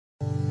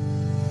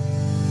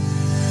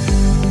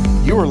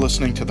are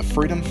listening to the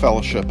Freedom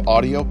Fellowship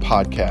audio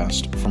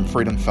podcast from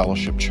Freedom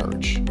Fellowship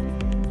Church.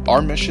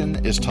 Our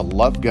mission is to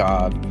love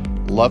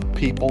God, love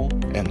people,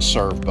 and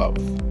serve both.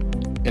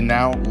 And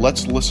now,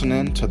 let's listen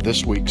in to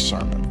this week's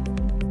sermon.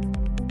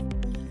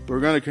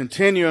 We're going to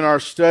continue in our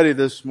study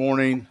this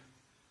morning,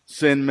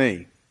 Send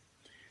Me.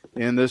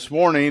 And this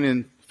morning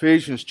in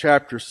Ephesians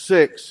chapter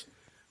 6,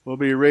 we'll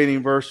be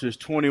reading verses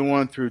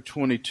 21 through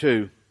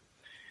 22.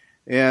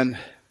 And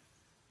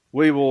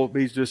we will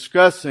be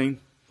discussing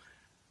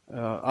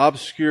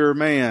obscure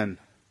man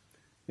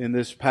in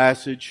this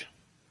passage,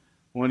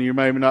 one you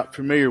may be not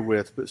familiar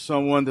with, but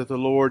someone that the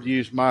Lord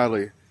used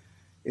mightily.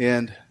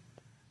 And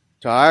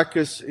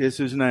Tychicus is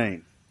his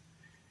name.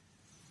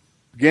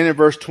 Beginning in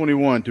verse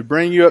 21, to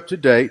bring you up to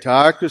date,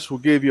 Tychicus will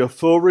give you a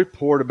full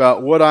report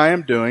about what I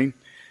am doing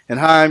and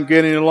how I am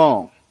getting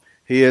along.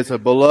 He is a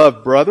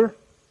beloved brother,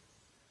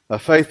 a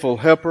faithful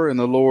helper in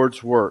the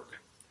Lord's work.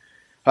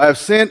 I have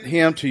sent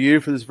him to you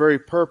for this very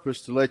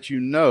purpose, to let you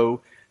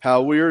know how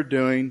we are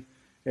doing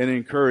and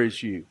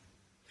encourage you.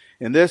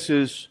 And this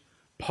is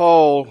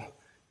Paul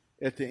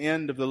at the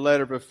end of the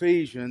letter of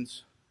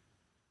Ephesians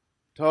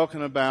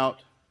talking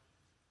about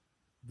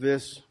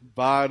this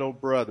vital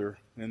brother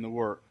in the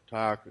work,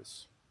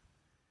 Tychicus.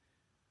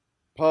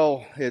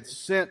 Paul had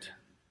sent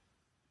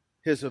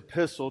his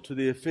epistle to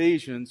the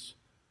Ephesians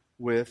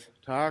with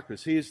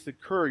Tychicus. He is the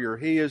courier.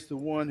 He is the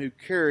one who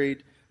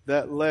carried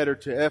that letter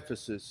to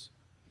Ephesus.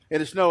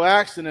 And it's no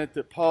accident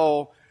that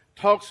Paul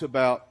talks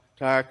about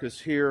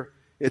Tychicus here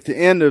at the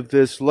end of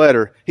this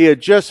letter. He had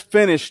just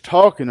finished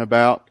talking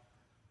about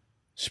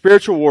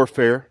spiritual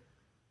warfare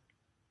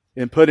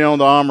and putting on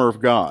the armor of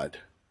God.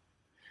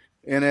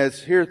 And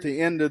as here at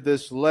the end of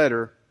this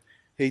letter,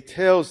 he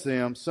tells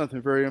them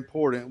something very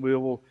important. We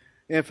will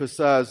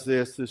emphasize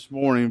this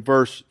morning,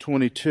 verse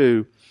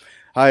 22.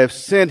 I have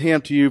sent him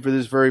to you for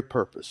this very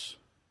purpose,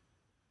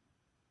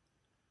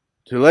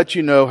 to let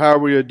you know how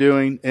we are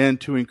doing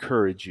and to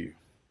encourage you.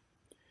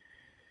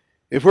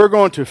 If we're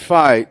going to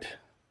fight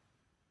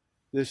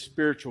this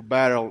spiritual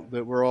battle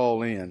that we're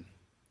all in,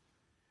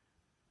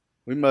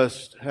 we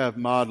must have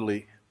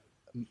godly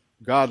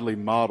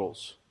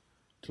models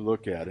to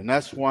look at. And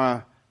that's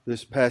why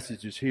this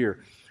passage is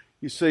here.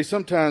 You see,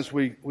 sometimes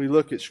we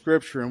look at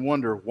Scripture and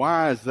wonder,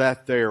 why is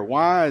that there?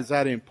 Why is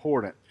that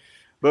important?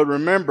 But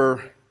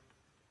remember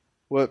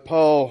what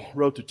Paul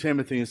wrote to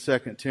Timothy in 2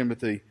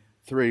 Timothy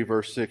 3,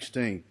 verse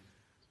 16,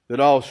 that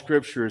all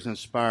Scripture is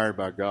inspired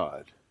by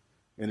God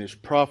and is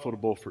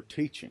profitable for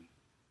teaching.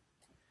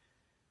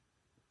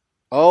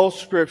 All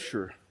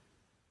Scripture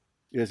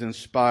is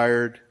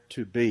inspired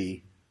to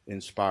be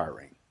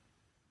inspiring.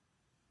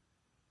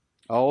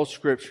 All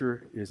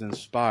Scripture is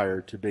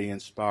inspired to be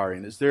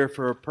inspiring. It's there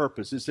for a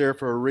purpose. It's there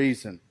for a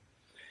reason.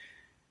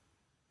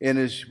 And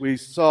as we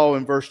saw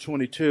in verse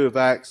 22 of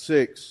Acts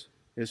 6,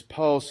 as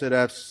Paul said,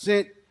 I've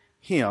sent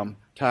him,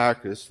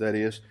 Tychicus, that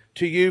is,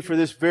 to you for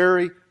this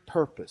very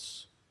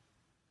purpose.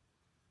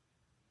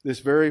 This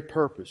very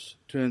purpose,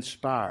 to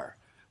inspire,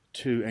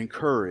 to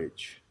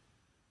encourage,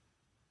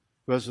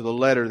 because of the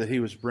letter that he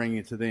was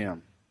bringing to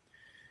them.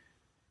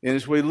 And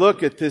as we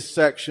look at this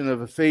section of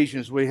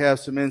Ephesians, we have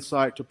some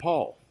insight to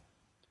Paul.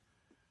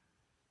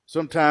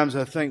 Sometimes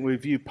I think we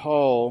view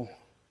Paul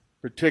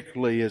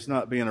particularly as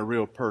not being a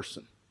real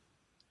person.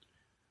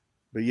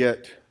 But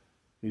yet,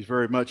 he's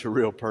very much a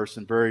real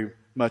person, very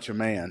much a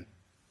man.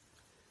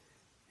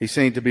 He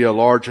seemed to be a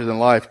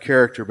larger-than-life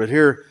character. But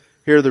here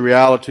the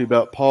reality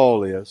about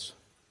Paul is,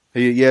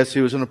 he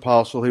was an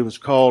apostle. He was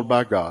called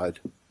by God.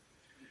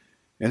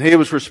 And he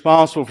was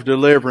responsible for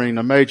delivering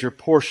a major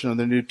portion of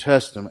the New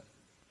Testament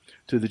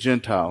to the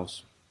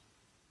Gentiles.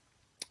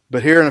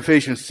 But here in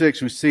Ephesians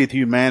 6, we see the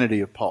humanity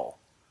of Paul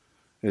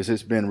as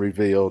it's been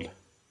revealed.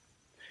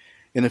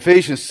 In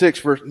Ephesians 6,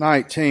 verse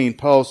 19,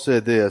 Paul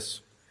said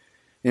this,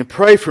 and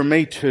pray for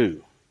me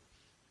too.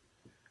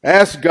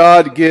 Ask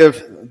God to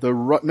give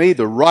me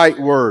the right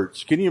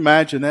words. Can you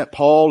imagine that?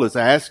 Paul is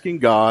asking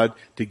God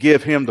to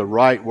give him the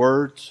right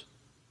words?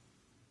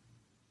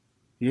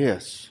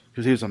 Yes,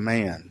 because he was a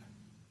man.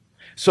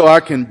 So I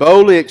can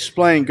boldly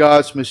explain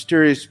God's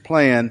mysterious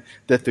plan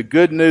that the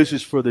good news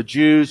is for the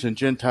Jews and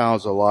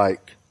Gentiles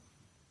alike.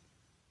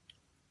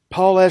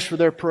 Paul asked for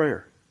their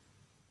prayer.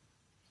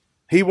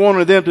 He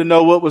wanted them to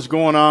know what was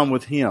going on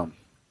with him.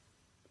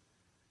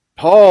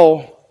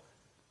 Paul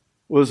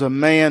was a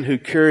man who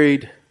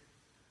carried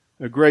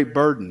a great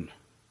burden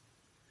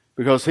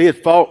because he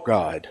had fought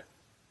God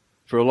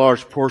for a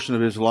large portion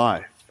of his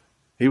life.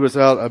 He was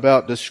out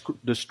about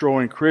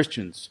destroying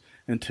Christians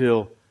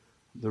until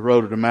the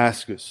road to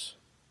Damascus.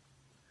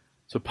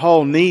 So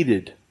Paul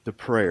needed the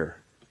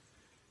prayer.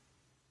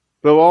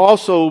 But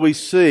also we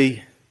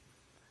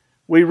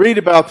read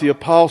about the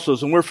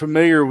apostles and we're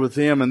familiar with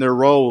them and their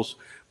roles,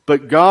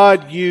 but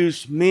God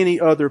used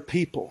many other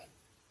people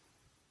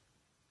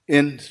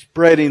in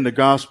spreading the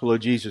gospel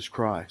of Jesus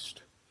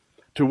Christ,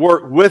 to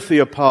work with the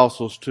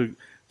apostles, to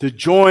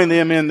join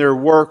them in their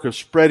work of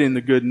spreading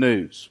the good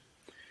news.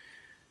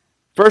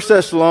 1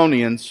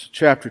 Thessalonians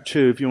chapter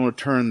 2, if you want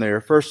to turn there.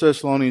 1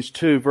 Thessalonians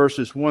 2,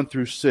 verses 1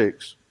 through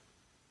 6.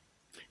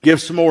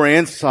 Gives some more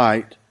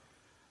insight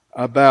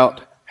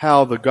about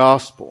how the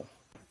gospel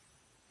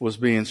was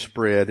being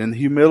spread and the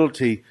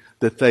humility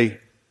that they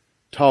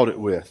taught it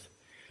with.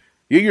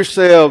 You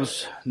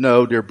yourselves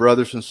know, dear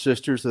brothers and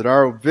sisters, that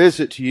our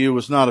visit to you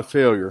was not a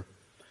failure.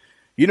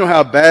 You know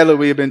how badly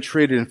we have been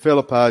treated in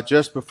Philippi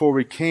just before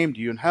we came to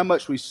you and how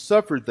much we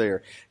suffered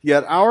there.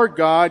 Yet our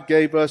God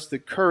gave us the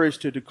courage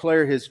to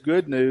declare His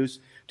good news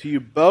to you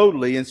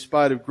boldly in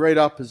spite of great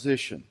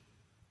opposition.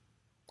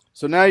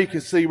 So now you can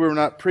see we're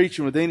not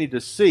preaching with any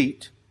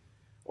deceit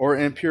or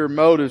impure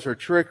motives or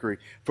trickery.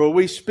 For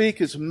we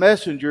speak as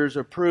messengers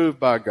approved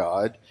by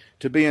God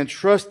to be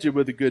entrusted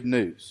with the good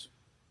news.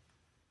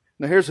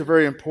 Now here's a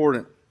very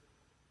important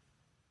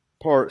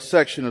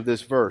section of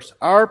this verse.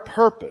 Our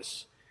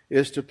purpose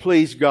is to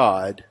please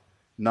God,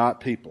 not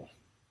people.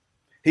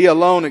 He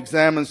alone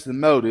examines the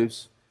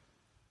motives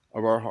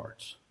of our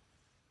hearts.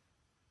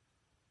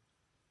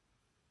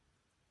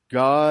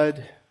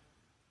 God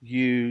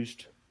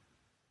used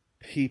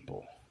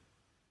people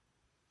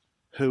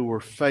who were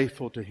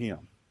faithful to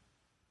Him.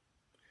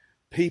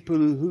 People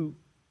who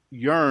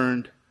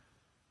yearned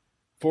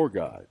for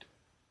God.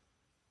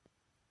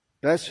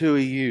 That's who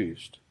He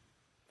used.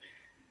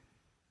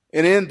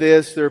 And in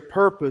this, their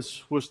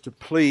purpose was to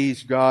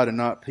please God and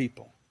not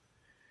people.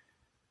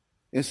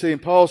 And see,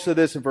 and Paul said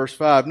this in verse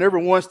 5, never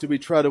once did we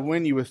try to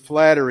win you with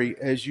flattery,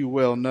 as you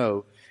well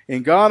know.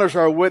 And God is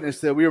our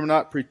witness that we were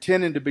not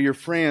pretending to be your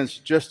friends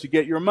just to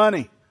get your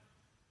money.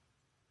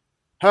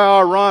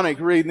 How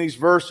ironic reading these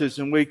verses,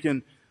 and we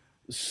can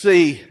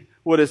see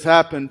what has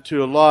happened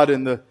to a lot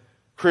in the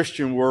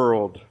Christian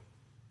world.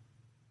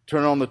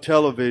 Turn on the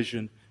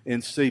television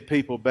and see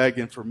people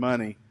begging for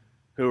money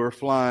who are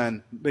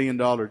flying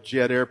million-dollar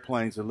jet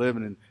airplanes and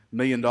living in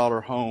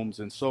million-dollar homes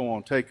and so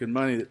on, taking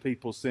money that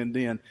people send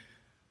in.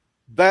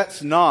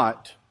 That's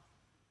not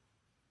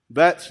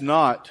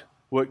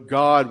what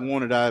God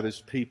wanted out of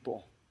His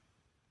people.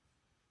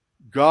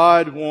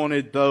 God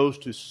wanted those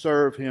to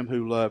serve Him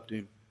who loved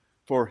Him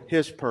for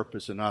His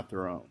purpose and not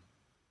their own.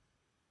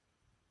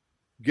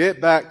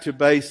 Get back to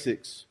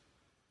basics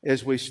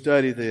as we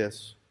study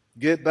this.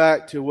 Get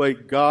back to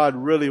what God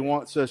really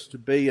wants us to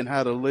be and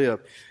how to live.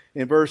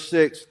 In verse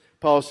 6,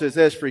 Paul says,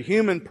 as for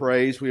human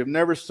praise, we have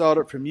never sought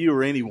it from you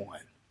or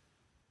anyone.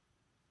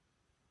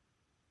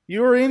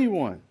 You or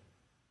anyone.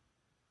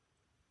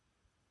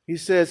 He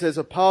says, as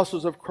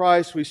apostles of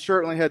Christ, we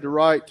certainly had the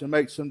right to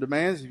make some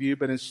demands of you,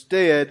 but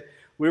instead,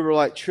 we were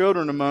like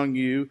children among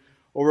you,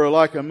 or were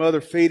like a mother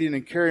feeding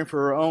and caring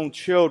for her own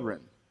children.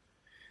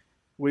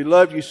 We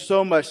loved you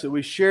so much that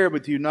we shared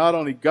with you not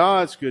only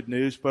God's good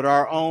news, but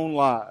our own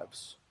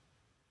lives.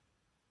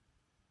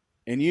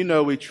 And you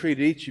know we treat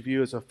each of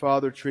you as a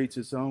father treats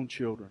his own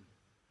children.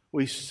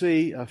 We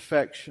see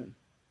affection.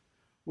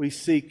 We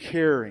see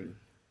caring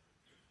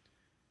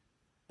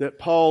that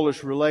Paul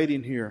is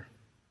relating here.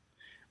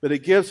 But it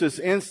gives us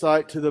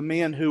insight to the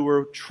men who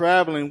were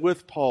traveling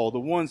with Paul, the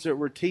ones that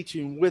were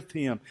teaching with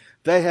him.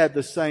 They had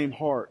the same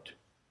heart.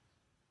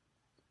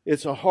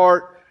 It's a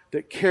heart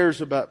that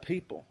cares about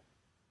people,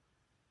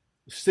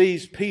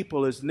 sees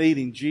people as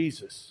needing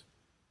Jesus,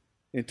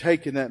 and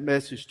taking that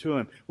message to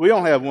Him. We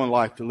don't have one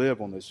life to live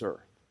on this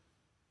earth.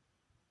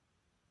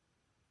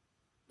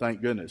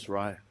 Thank goodness,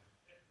 right?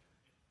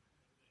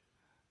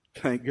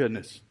 Thank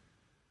goodness.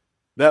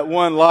 That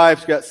one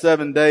life's got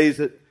 7 days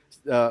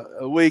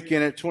a week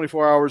in it,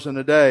 24 hours in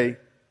a day.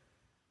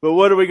 But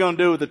what are we going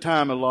to do with the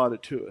time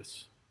allotted to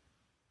us?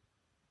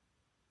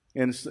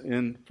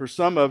 And for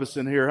some of us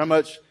in here,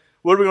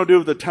 what are we going to do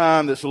with the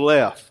time that's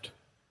left?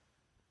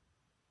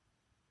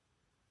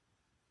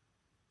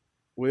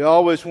 We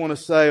always want to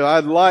say,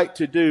 I'd like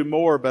to do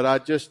more, but I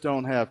just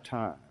don't have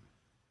time.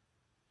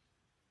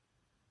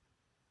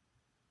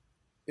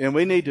 And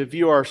we need to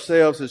view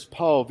ourselves as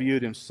Paul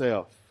viewed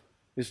himself.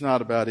 It's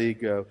not about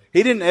ego.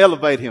 He didn't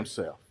elevate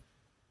himself,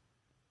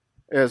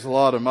 as a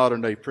lot of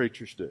modern day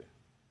preachers do.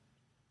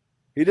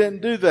 He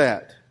didn't do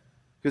that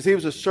because he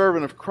was a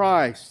servant of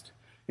Christ.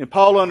 And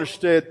Paul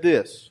understood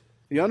this.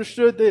 He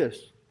understood this.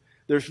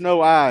 There's no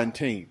I in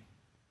team.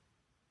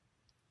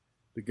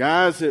 The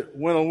guys that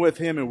went on with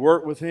him and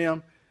worked with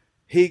him,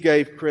 he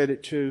gave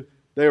credit to.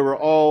 They were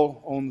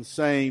all on the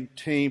same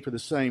team for the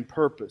same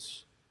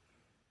purpose.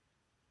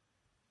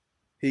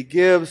 He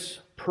gives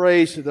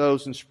praise to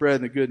those in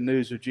spreading the good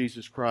news of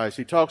Jesus Christ.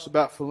 He talks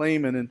about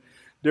Philemon in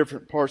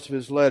different parts of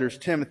his letters,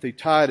 Timothy,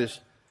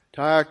 Titus,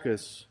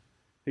 Tychicus.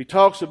 He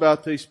talks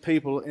about these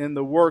people and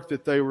the work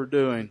that they were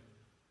doing.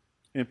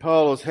 And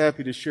Paul is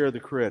happy to share the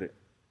credit.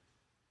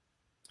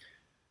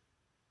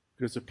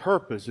 Because the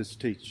purpose is to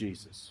teach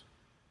Jesus.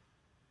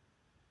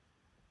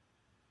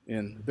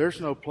 And there's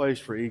no place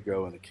for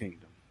ego in the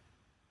kingdom.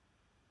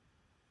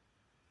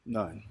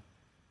 None.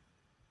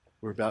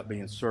 We're about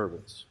being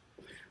servants.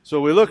 So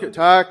we look at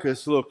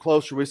Tychicus a little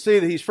closer. We see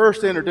that he's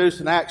first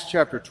introduced in Acts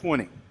chapter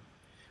 20.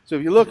 So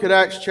if you look at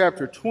Acts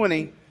chapter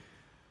 20,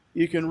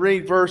 you can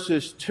read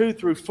verses 2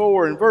 through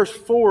 4. In verse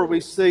 4, we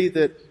see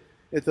that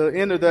at the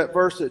end of that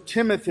verse that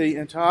Timothy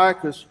and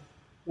Tychicus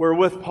were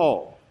with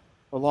Paul,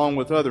 along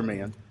with other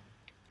men.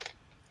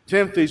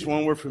 Timothy's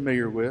one we're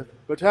familiar with,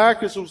 but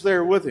Tychicus was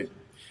there with him.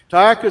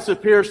 Tychicus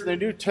appears in the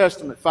New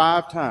Testament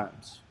 5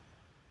 times.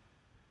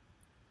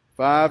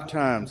 5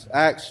 times.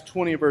 Acts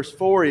 20 verse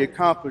 4, he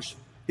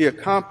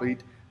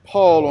accompanied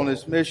Paul on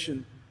his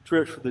mission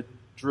trip for the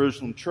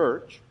Jerusalem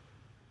church.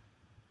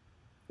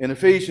 In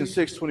Ephesians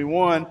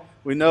 6:21,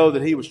 we know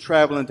that he was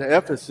traveling to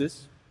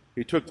Ephesus.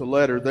 He took the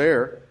letter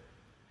there.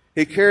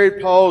 He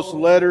carried Paul's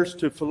letters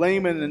to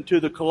Philemon and to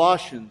the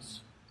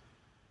Colossians.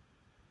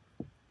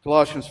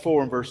 Colossians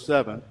 4 and verse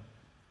 7.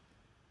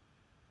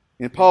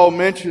 And Paul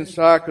mentions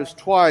Tychicus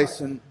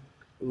twice in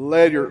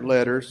later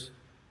letters,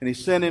 and he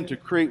sent him to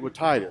Crete with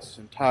Titus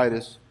in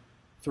Titus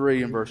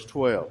 3 and verse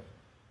 12.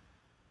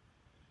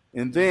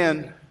 And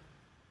then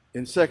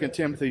in 2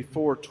 Timothy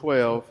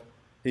 4:12,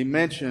 he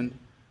mentioned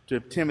to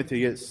Timothy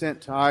he had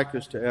sent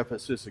Tychicus to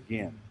Ephesus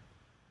again,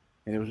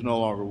 and he was no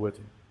longer with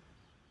him.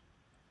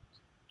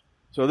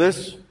 So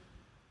this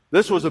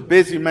was a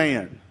busy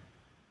man.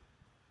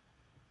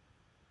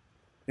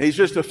 He's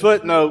just a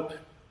footnote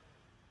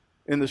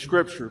in the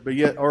Scripture, but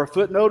yet, or a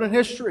footnote in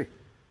history.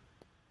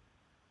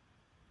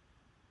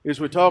 As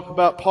we talk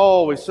about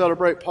Paul, we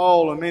celebrate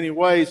Paul in many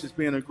ways as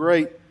being a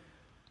great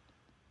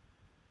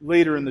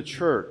leader in the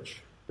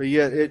church. But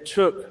yet it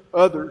took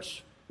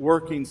others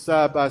working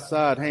side by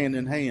side, hand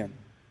in hand,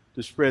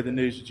 to spread the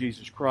news of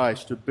Jesus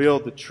Christ, to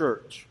build the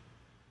church.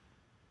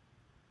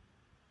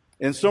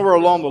 And somewhere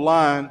along the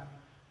line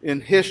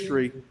in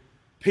history,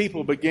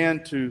 people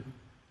began to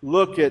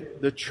look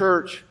at the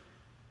church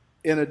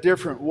in a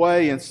different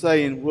way and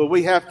saying, well,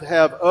 we have to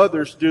have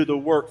others do the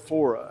work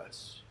for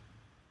us.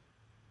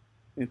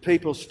 And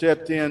people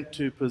stepped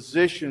into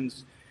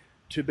positions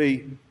to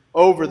be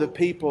over the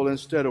people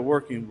instead of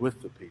working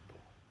with the people.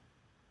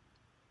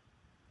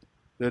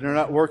 That they're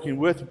not working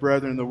with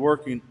brethren, they're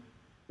working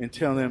and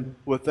telling them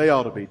what they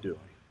ought to be doing.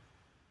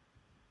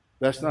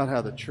 That's not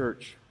how the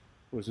church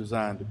was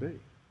designed to be.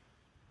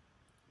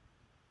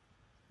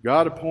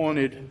 God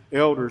appointed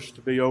elders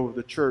to be over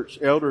the church,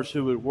 elders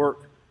who would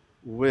work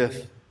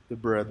with the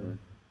brethren,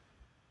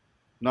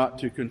 not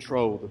to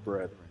control the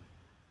brethren.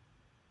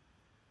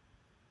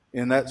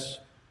 And that's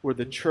where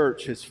the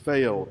church has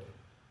failed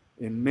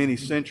in many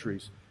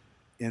centuries,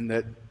 in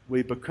that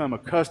we become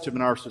accustomed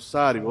in our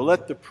society. Well,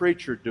 let the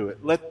preacher do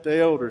it. Let the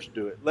elders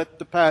do it. Let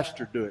the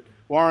pastor do it.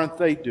 Why aren't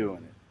they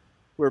doing it?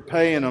 We're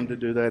paying them to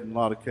do that in a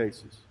lot of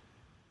cases.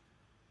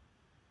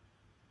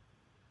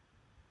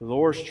 The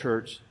Lord's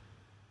church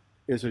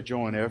is a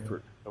joint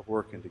effort of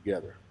working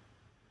together,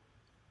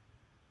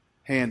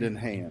 hand in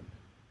hand.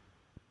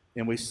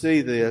 And we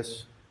see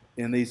this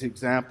in these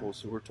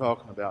examples that we're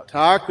talking about.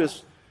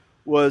 Tychicus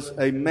was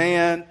a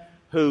man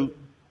who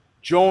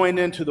joined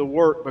into the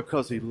work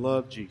because he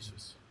loved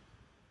Jesus.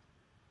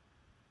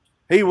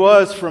 He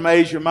was from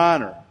Asia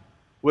Minor,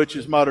 which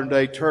is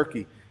modern-day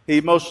Turkey.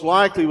 He most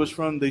likely was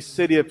from the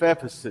city of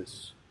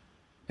Ephesus.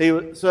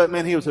 So that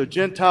meant he was a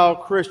Gentile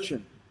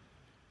Christian.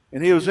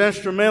 And he was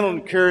instrumental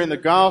in carrying the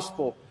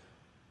gospel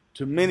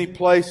to many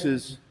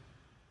places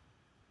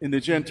in the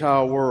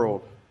Gentile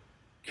world,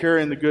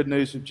 carrying the good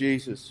news of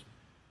Jesus.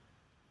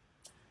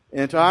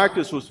 And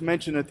Tychicus was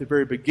mentioned at the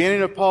very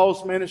beginning of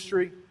Paul's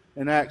ministry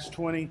in Acts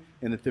 20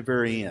 and at the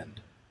very end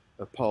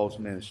of Paul's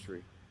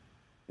ministry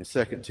in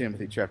 2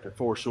 Timothy chapter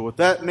 4. So what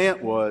that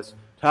meant was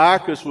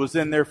Tychicus was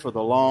in there for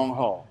the long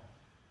haul.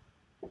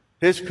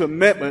 His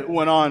commitment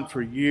went on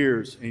for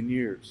years and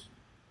years.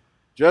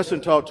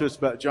 Justin talked to us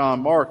about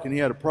John Mark, and he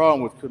had a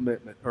problem with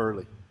commitment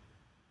early.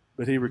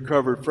 But he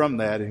recovered from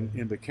that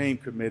and became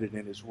committed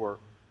in his work.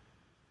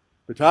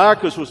 But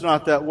Tychicus was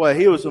not that way.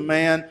 He was a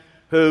man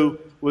who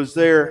was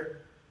there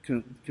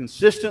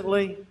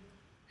consistently.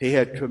 He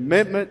had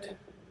commitment,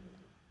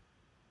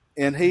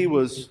 and he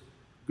was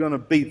going to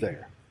be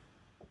there.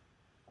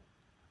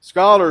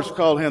 Scholars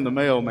call him the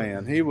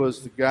mailman. He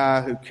was the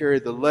guy who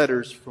carried the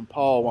letters from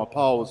Paul while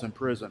Paul was in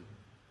prison.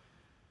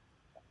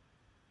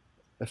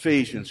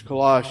 Ephesians,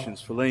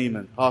 Colossians,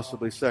 Philemon,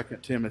 possibly 2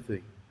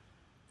 Timothy.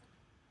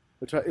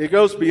 It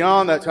goes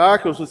beyond that.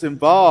 Tychicus was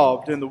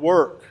involved in the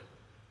work.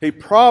 He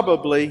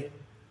probably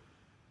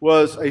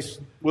was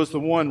the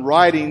one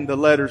writing the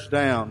letters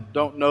down.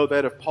 Don't know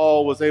that if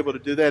Paul was able to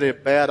do that, he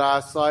had bad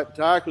eyesight.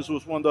 Tychicus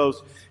was one of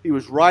those, he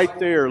was right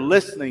there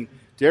listening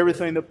to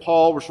everything that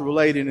Paul was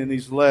relating in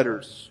these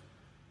letters.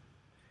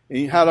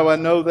 And how do I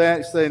know that?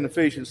 It's saying in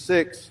Ephesians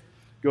 6,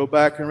 go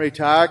back and read,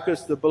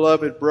 Tychicus, the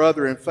beloved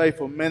brother and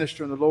faithful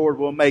minister in the Lord,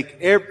 will make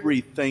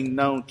everything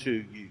known to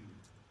you.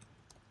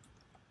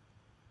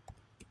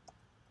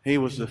 He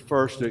was the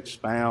first to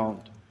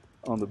expound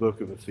on the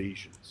book of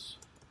Ephesians.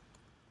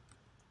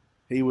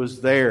 He was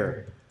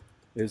there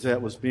as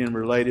that was being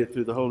related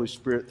through the Holy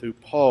Spirit through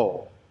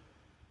Paul.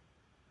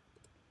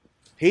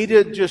 He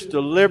didn't just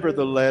deliver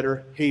the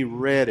letter, he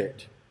read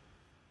it.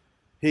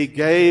 He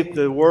gave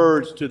the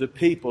words to the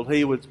people.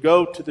 He would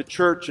go to the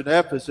church in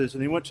Ephesus,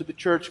 and he went to the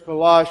church in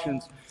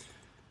Colossians,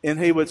 and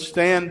he would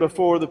stand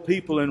before the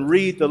people and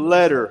read the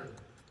letter.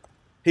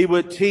 He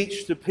would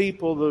teach the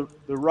people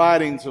the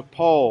writings of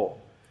Paul.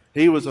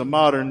 He was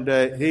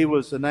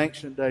an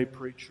ancient day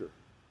preacher.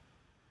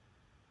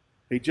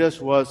 He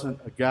just wasn't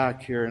a guy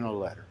carrying a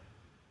letter.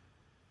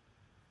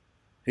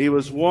 He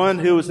was one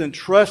who was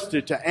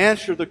entrusted to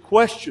answer the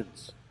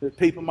questions that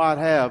people might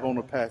have on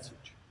a passage.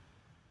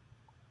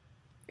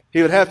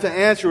 He would have to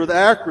answer with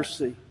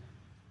accuracy.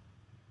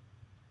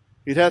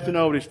 He'd have to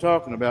know what he's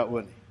talking about,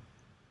 wouldn't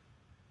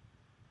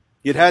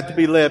he? He'd have to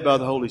be led by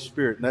the Holy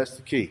Spirit, and that's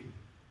the key.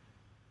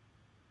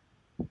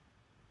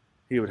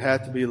 He would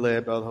have to be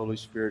led by the Holy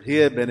Spirit. He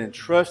had been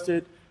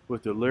entrusted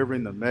with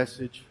delivering the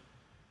message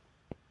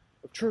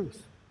of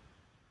truth.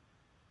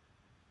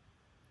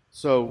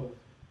 So,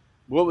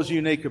 what was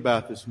unique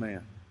about this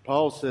man?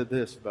 Paul said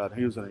this about him.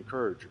 He was an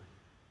encourager.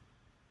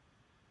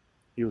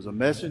 He was a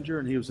messenger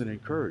and he was an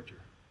encourager.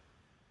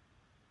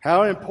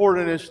 How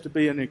important it is to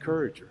be an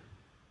encourager.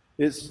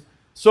 It's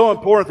so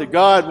important that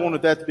God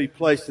wanted that to be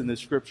placed in this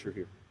scripture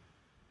here.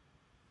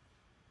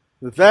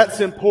 That's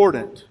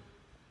important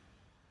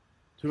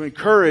to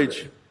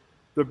encourage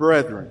the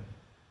brethren,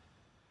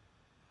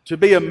 to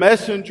be a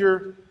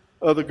messenger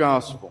of the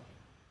gospel.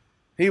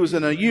 He was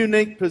in a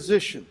unique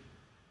position.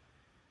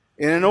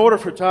 And in order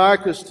for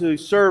Tychicus to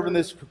serve in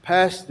this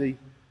capacity,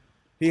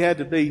 he had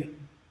to be a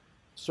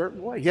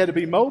certain way. He had to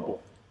be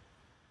mobile.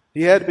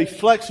 He had to be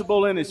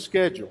flexible in his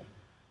schedule.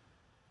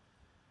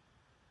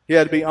 He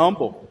had to be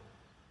humble.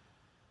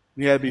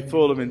 He had to be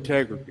full of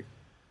integrity.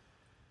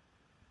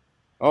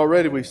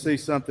 Already we see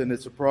something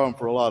that's a problem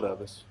for a lot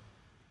of us.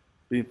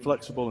 Being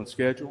flexible in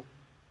schedule.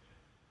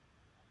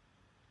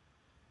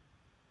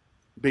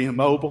 Being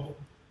mobile.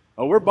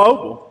 Oh, we're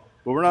mobile,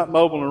 but we're not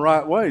mobile in the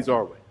right ways,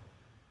 are we?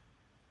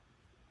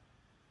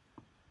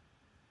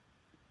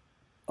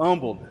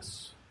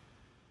 Humbleness.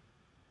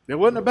 It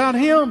wasn't about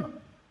him.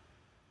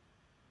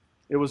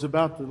 It was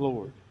about the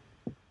Lord.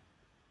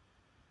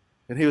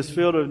 And he was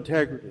filled with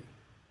integrity.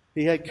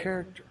 He had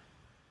character.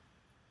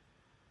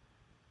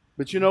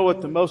 But you know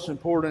what the most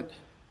important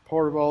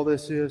part of all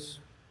this is?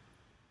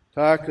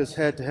 Tychicus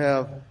had to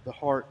have the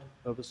heart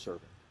of a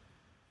servant.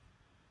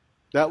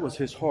 That was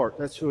his heart.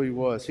 That's who he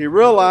was. He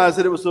realized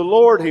that it was the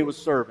Lord he was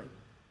serving.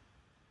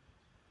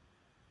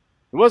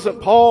 It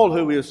wasn't Paul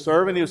who he was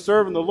serving. He was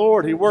serving the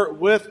Lord. He worked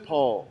with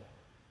Paul.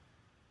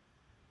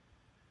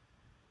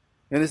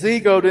 And his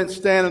ego didn't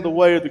stand in the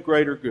way of the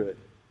greater good.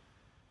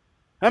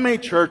 How many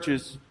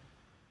churches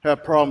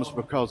have problems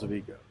because of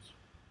egos?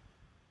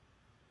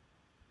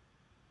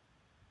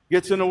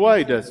 Gets in the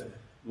way, doesn't it?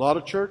 A lot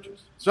of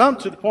churches. Some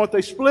to the point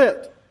they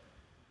split.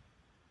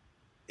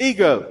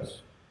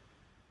 Egos.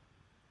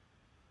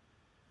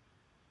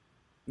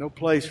 No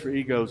place for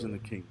egos in the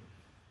kingdom.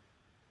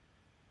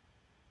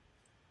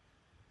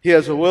 He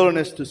has a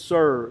willingness to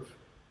serve.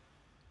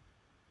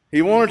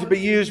 He wanted to be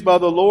used by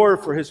the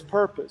Lord for his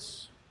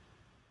purpose.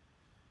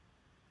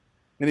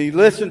 And he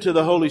listened to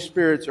the Holy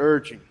Spirit's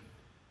urging.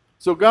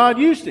 So God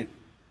used him.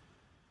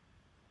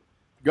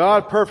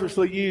 God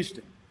purposely used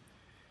him.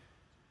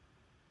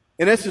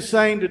 And it's the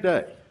same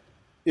today.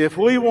 If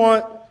we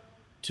want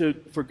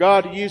for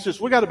God to use us,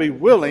 we've got to be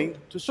willing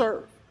to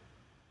serve.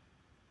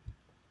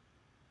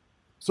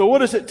 So what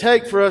does it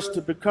take for us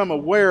to become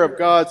aware of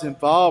God's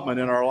involvement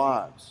in our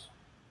lives?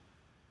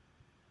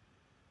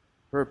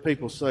 I've heard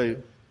people say,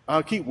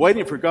 I keep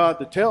waiting for God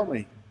to tell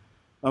me.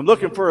 I'm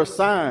looking for a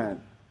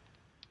sign.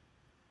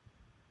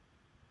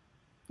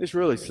 It's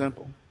really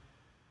simple.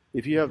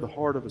 If you have the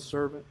heart of a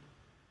servant,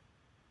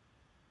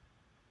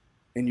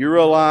 and you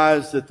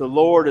realize that the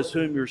Lord is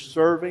whom you're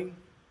serving,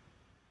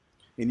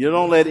 and you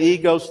don't let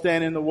ego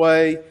stand in the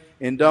way,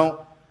 and don't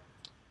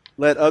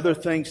let other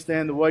things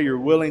stand in the way, you're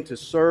willing to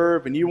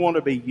serve, and you want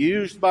to be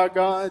used by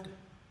God,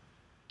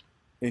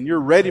 and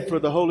you're ready for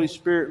the Holy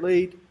Spirit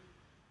lead,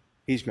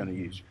 He's going to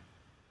use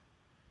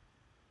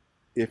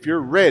you. If you're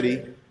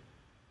ready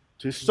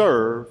to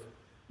serve,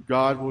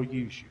 God will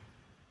use you.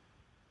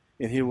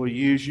 And He will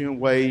use you in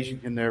ways you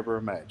can never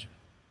imagine.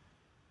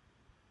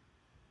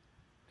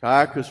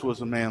 Tychicus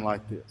was a man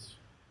like this.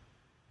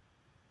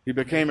 He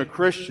became a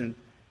Christian.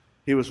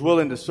 He was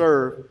willing to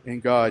serve,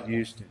 and God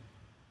used him.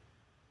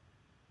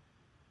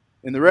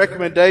 And the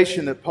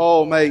recommendation that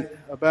Paul made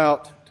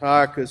about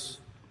Tychicus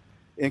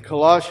in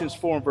Colossians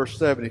 4 and verse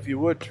 7, if you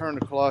would turn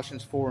to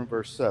Colossians 4 and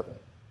verse 7.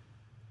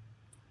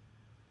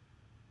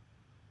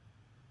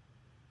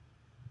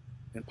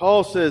 And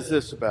Paul says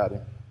this about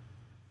him.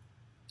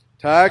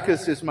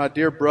 Tychicus is my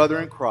dear brother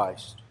in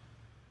Christ,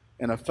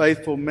 and a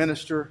faithful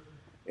minister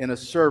and a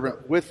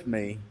servant with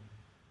me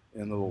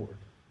in the Lord.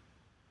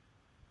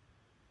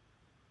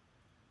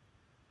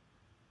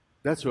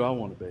 That's who I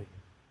want to be.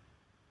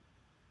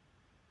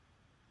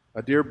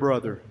 A dear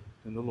brother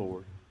in the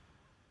Lord.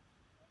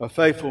 A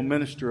faithful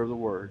minister of the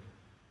Word.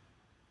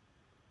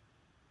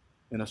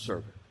 And a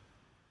servant.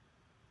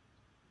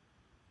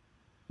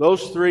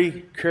 Those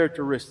three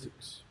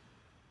characteristics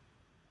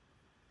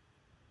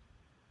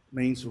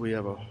means we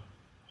have a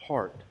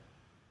heart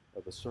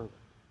of a servant.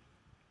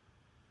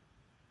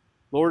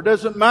 Lord, it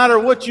doesn't matter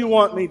what you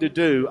want me to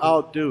do,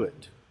 I'll do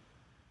it.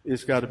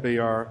 It's got to be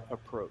our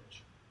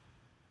approach.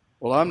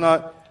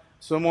 Well,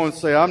 someone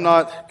say, I'm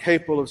not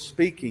capable of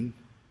speaking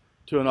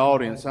to an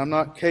audience. I'm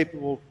not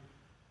capable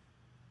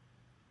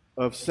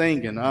of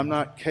singing. I'm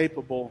not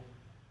capable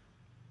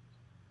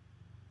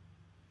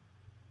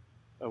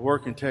of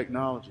working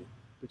technology.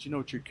 But you know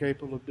what you're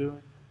capable of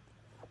doing?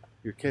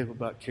 You're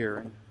capable of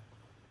caring.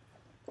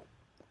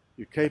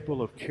 You're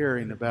capable of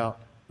caring about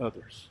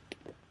others.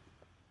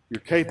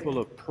 You're capable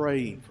of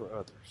praying for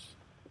others.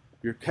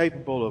 You're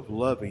capable of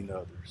loving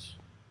others.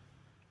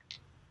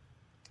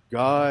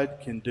 God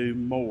can do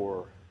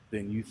more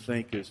than you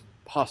think is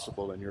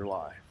possible in your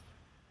life.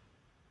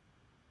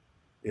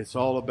 It's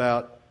all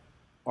about,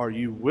 are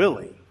you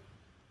willing?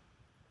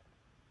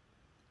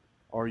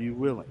 Are you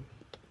willing?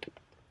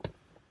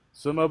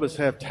 Some of us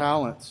have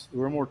talents.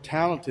 We're more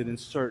talented in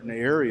certain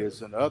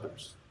areas than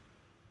others.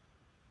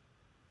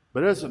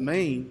 But it doesn't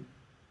mean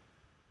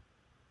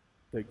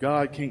that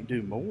God can't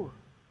do more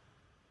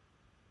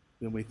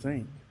than we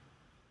think.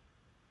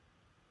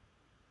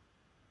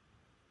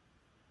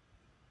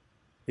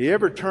 You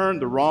ever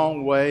turned the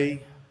wrong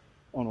way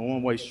on a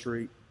one-way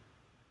street?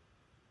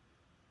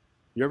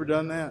 You ever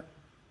done that?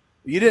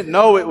 You didn't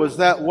know it was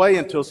that way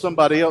until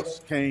somebody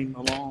else came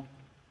along.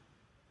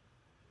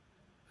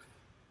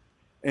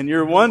 And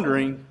you're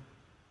wondering,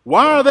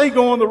 why are they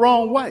going the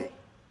wrong way?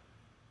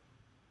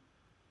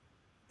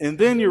 And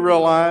then you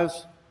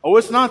realize, oh,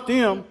 it's not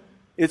them,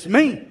 it's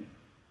me.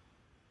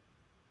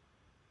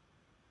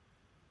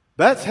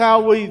 That's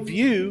how we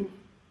view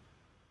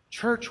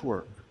church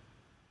work.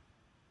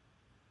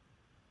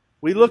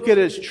 We look at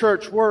it as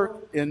church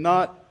work and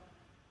not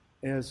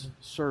as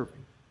serving.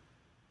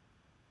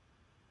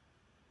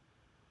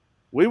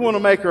 We want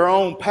to make our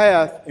own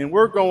path, and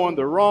we're going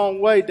the wrong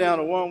way down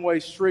a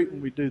one-way street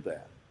when we do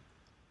that.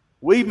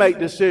 We make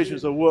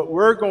decisions of what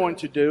we're going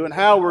to do and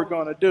how we're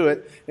going to do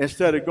it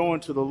instead of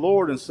going to the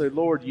Lord and say,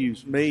 Lord,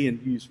 use me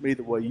and use me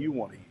the way you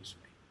want to use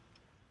me.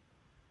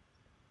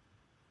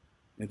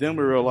 And then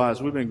we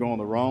realize we've been going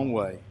the wrong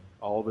way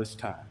all this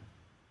time.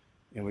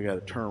 And we got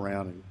to turn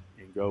around and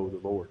go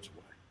the Lord's way.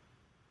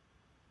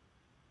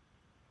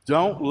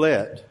 Don't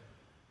let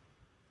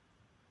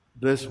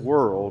this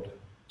world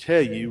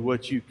tell you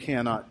what you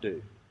cannot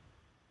do.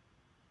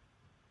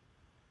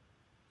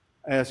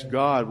 Ask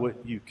God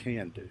what you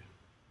can do.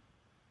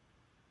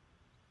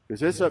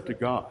 Because it's up to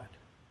God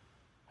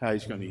how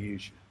He's going to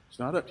use you. It's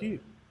not up to you.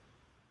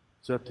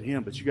 It's up to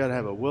Him. But you got to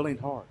have a willing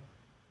heart.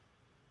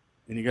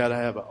 And you got to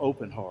have an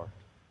open heart.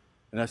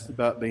 And that's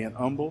about being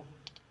humble,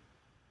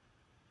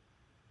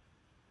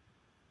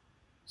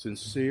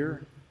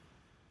 sincere,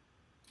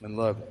 and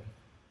loving.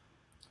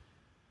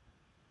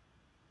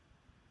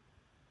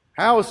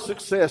 How is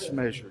success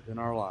measured in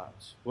our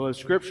lives? Well, as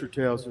Scripture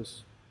tells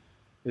us,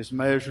 it's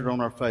measured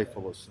on our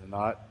faithfulness and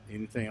not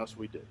anything else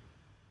we do.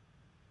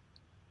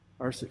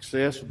 Our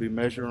success will be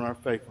measured on our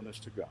faithfulness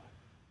to God.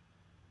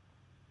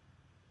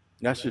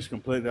 That's just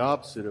completely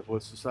opposite of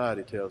what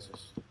society tells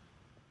us.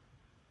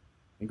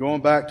 And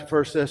going back to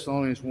 1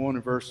 Thessalonians 1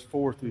 and verse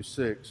 4 through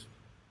 6.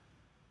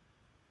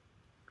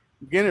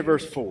 Begin at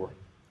verse 4.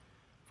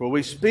 For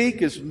we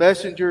speak as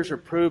messengers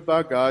approved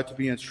by God to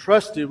be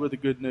entrusted with the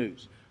good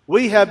news.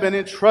 We have been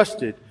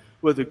entrusted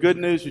with the good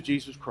news of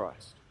Jesus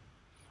Christ.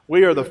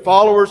 We are the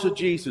followers of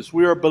Jesus.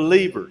 We are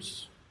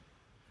believers.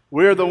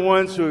 We are the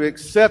ones who have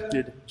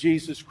accepted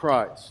Jesus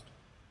Christ.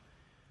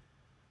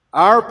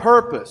 Our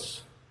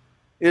purpose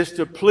is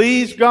to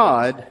please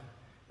God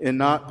and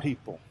not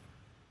people.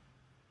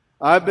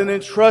 I've been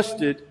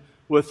entrusted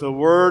with the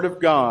Word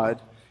of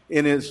God,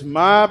 and it's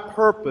my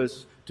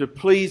purpose to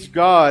please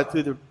God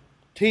through the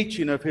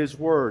teaching of His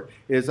Word.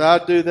 As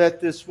I do that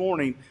this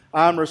morning,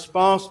 I'm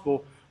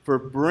responsible for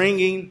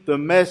bringing the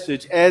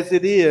message as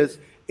it is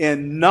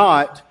and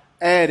not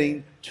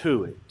adding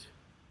to it.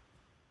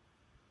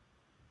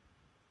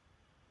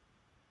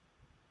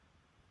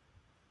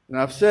 And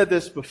I've said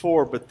this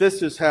before, but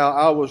this is how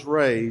I was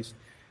raised.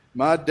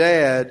 My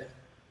dad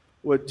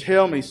would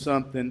tell me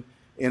something,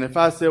 and if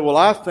I said, well,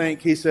 I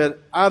think, he said,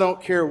 I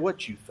don't care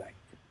what you think.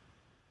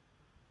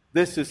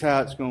 This is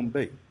how it's going to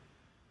be.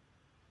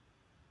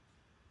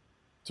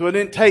 So it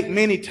didn't take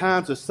many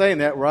times of saying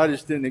that where I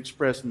just didn't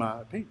express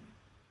my opinion.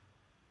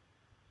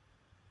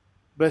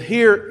 But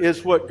here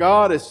is what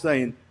God is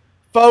saying.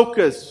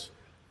 Focus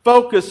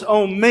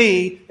on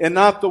me and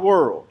not the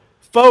world.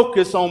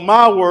 Focus on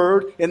my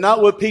word and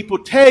not what people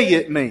tell you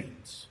it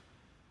means.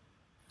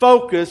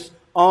 Focus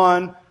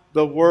on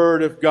the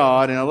Word of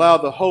God and allow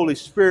the Holy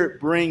Spirit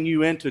bring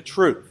you into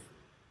truth.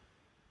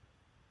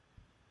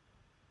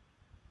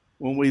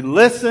 When we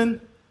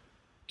listen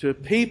to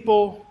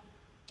people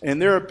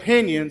and their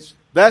opinions,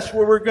 that's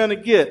where we're going to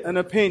get an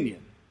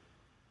opinion.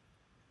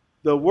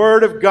 The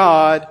Word of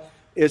God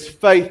is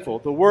faithful.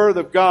 The Word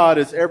of God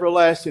is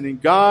everlasting,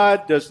 and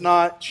God does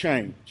not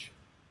change.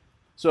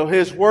 So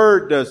His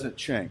Word doesn't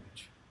change.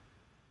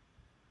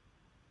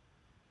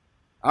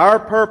 Our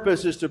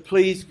purpose is to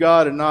please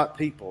God and not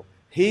people.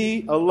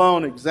 He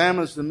alone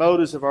examines the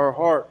motives of our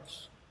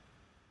hearts.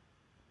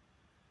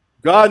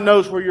 God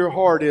knows where your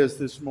heart is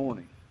this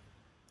morning.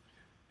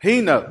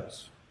 He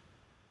knows.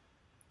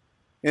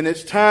 And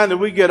it's time that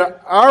we get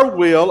our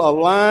will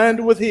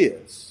aligned with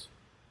His.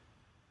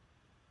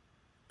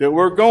 That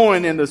we're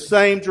going in the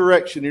same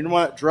direction. You're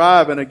not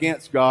driving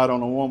against God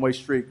on a one-way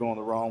street going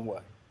the wrong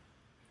way.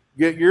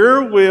 Get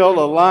your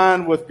will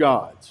aligned with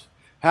God's.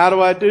 How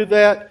do I do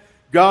that?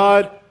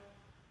 God,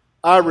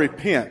 I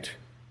repent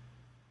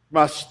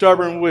my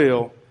stubborn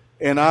will,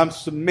 and I'm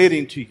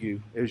submitting to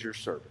you as your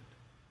servant.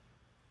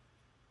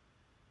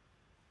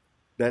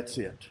 That's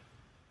it.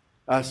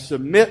 I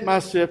submit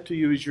myself to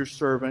you as your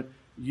servant.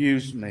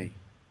 Use me.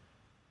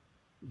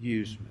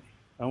 Use me.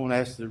 I want to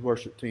ask the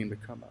worship team to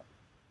come up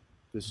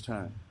this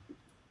time.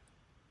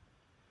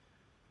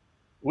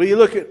 We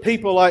look at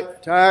people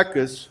like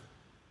Tychicus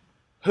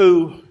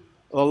who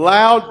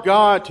allowed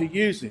God to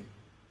use him.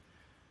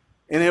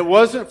 And it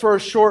wasn't for a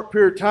short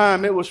period of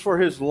time, it was for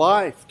his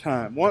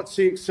lifetime, once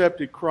he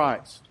accepted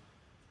Christ.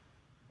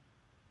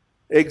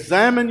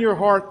 Examine your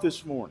heart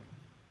this morning.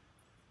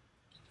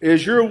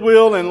 Is your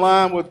will in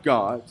line with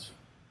God's?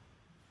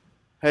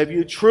 Have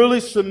you truly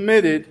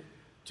submitted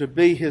to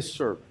be His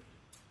servant?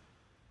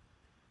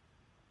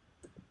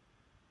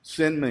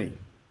 Send me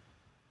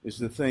is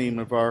the theme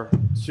of our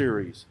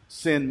series.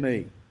 Send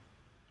me.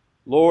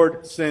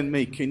 Lord, send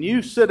me. Can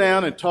you sit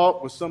down and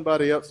talk with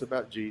somebody else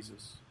about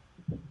Jesus?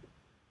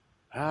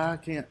 I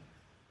can't.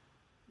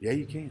 Yeah,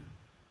 you can.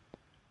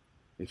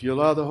 If you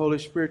allow the Holy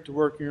Spirit to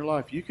work in your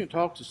life, you can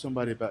talk to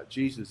somebody about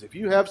Jesus. If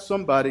you have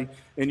somebody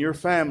in your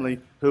family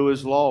who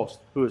is lost,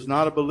 who is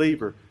not a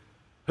believer,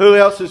 who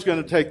else is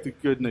going to take the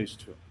good news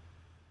to them?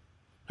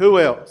 Who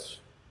else?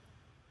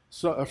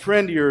 So a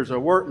friend of yours, a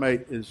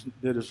workmate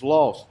that is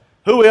lost.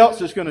 Who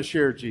else is going to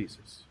share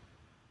Jesus?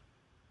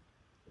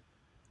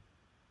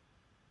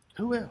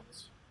 Who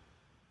else?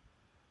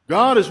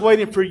 God is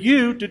waiting for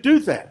you to do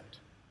that.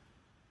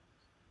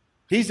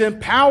 He's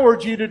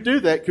empowered you to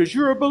do that because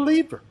you're a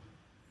believer.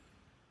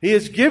 He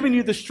has given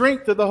you the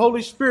strength of the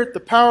Holy Spirit, the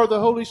power of the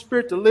Holy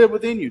Spirit to live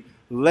within you.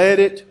 Let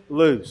it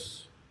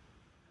loose.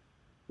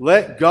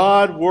 Let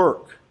God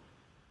work.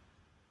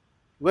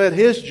 Let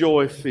His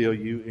joy fill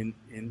you,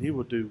 and He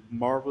will do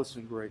marvelous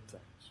and great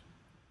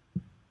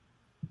things.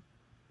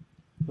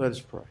 Let us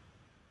pray.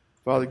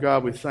 Father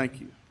God, we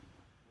thank you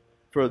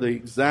for the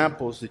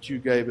examples that you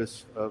gave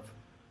us of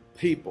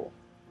people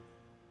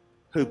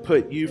who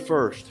put you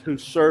first, who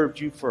served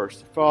you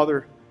first.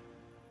 Father,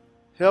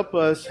 help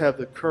us have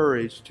the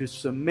courage to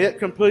submit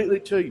completely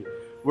to you.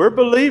 We're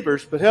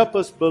believers, but help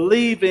us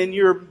believe in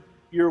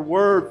your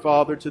word,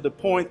 Father, to the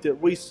point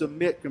that we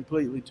submit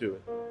completely to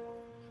it.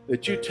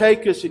 That you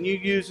take us and you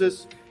use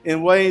us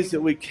in ways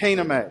that we can't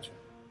imagine.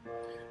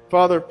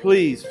 Father,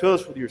 please fill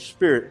us with your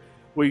Spirit.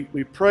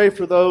 We pray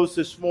for those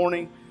this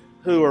morning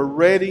who are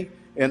ready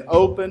and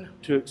open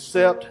to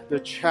accept the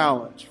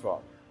challenge,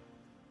 Father.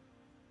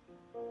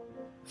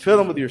 Fill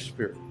them with your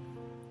Spirit.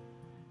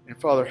 And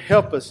Father,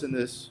 help us in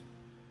this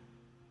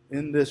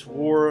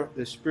war,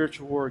 this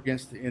spiritual war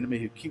against the enemy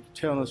who keeps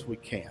telling us we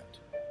can't.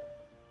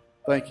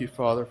 Thank you,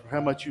 Father, for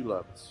how much you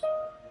love us.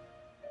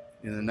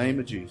 In the name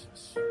of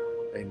Jesus,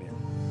 amen.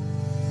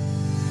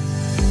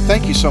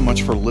 Thank you so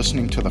much for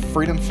listening to the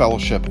Freedom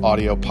Fellowship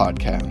audio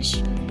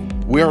podcast.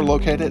 We are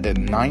located at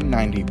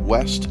 990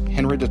 West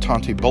Henry de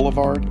Tonti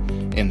Boulevard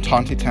in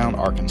Tontitown,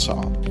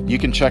 Arkansas. You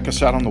can check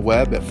us out on the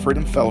web at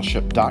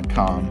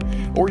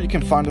freedomfellowship.com, or you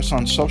can find us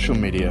on social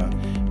media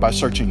by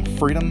searching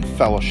Freedom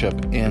Fellowship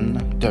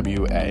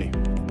NWA.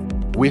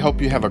 We hope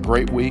you have a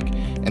great week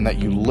and that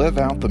you live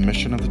out the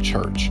mission of the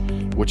church,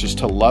 which is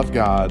to love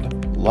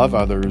God, love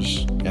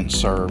others, and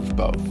serve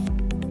both.